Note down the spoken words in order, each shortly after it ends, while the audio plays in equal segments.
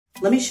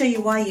Let me show you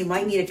why you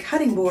might need a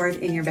cutting board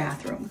in your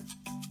bathroom.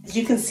 As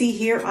you can see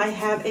here, I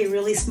have a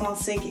really small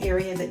sink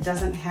area that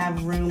doesn't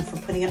have room for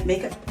putting up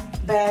makeup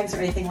bags or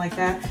anything like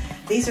that.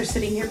 These are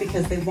sitting here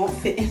because they won't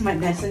fit in my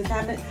medicine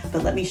cabinet,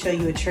 but let me show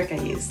you a trick I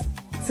use.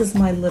 This is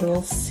my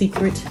little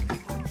secret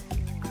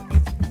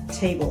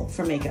table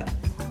for makeup.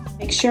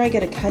 Make sure I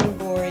get a cutting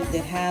board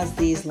that has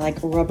these like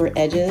rubber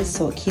edges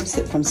so it keeps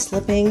it from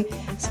slipping.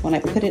 So when I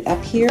put it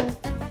up here,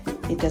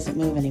 it doesn't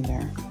move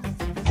anywhere.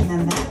 And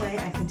then that way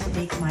I can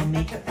take my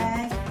makeup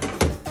bag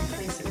and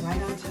place it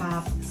right on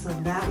top so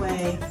that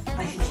way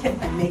I can get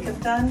my makeup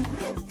done.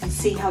 You can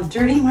see how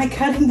dirty my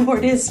cutting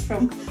board is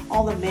from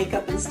all the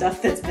makeup and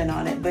stuff that's been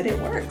on it, but it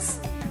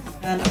works.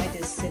 And I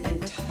just sit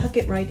and tuck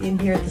it right in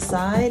here at the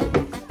side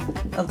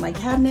of my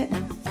cabinet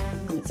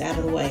and it's out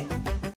of the way.